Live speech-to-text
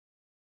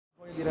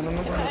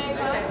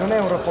Non è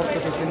un rapporto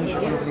che finisce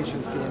quando finisce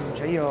il film,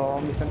 cioè io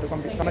mi sento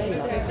convinto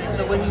stamattina.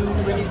 So when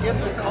you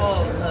get the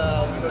call,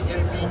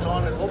 being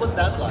honored, what was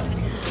that like?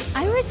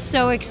 I was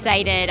so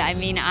excited. I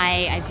mean,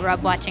 I grew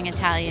up watching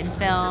Italian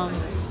film.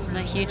 I'm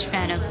a huge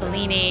fan of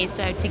Fellini,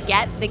 so to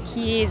get the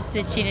keys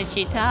to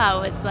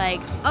Cinecittà was like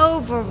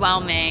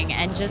overwhelming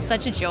and just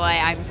such a joy.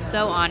 I'm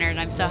so honored.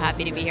 I'm so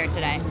happy to be here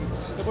today.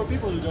 So for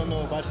people who don't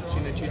know about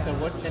Cinecittà,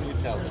 what can you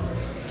tell them?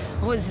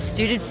 It was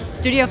a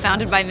studio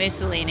founded by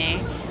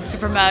Mussolini to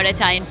promote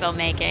Italian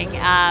filmmaking,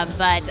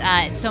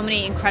 but so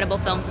many incredible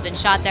films have been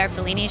shot there.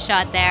 Fellini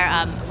shot there,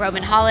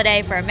 Roman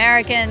Holiday for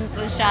Americans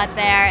was shot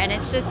there, and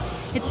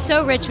it's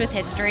so rich with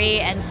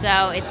history, and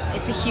so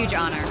it's a huge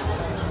honor.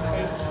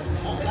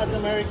 As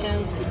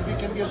Americans, we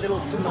can be a little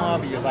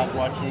snobby about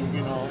watching,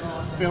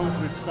 films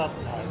with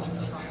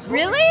subtitles.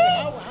 Really?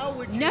 How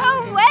would you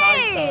No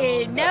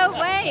way! entice us? No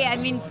way! I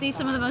mean, see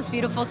some of the most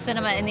beautiful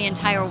cinema in the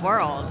entire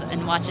world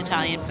and watch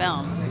Italian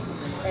film.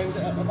 And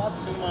about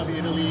cinema of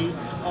Italy,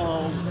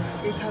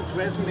 it has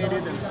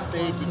resonated and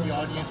stayed with the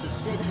audiences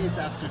decades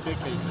after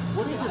decades.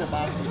 What is it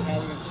about the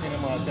Italian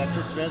cinema that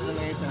just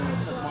resonates and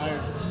it's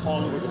admired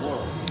all over the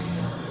world?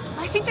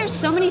 I think there's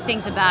so many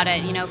things about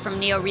it,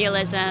 from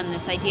neorealism,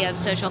 this idea of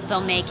social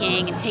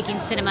filmmaking and taking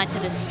cinema to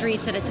the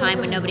streets at a time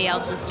when nobody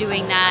else was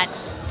doing that,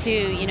 to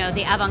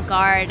the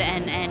avant-garde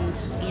and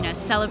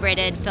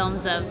celebrated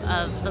films of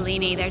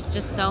Fellini. There's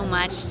just so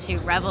much to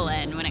revel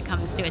in when it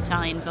comes to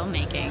Italian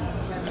filmmaking.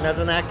 And as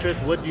an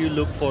actress, what do you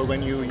look for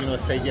when you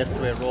say yes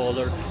to a role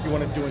or you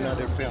want to do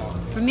another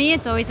film? For me,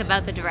 it's always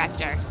about the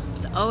director.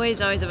 It's always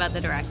about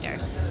the director.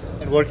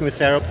 And working with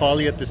Sarah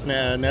Polley at this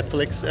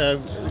Netflix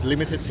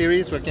limited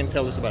series, what can you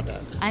tell us about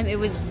that? It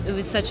was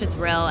such a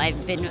thrill.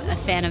 I've been a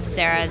fan of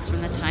Sarah's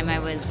from the time I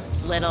was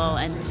little,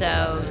 and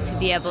so to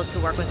be able to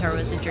work with her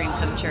was a dream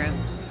come true.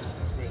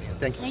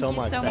 Thank you so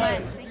much. Thank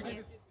you so much.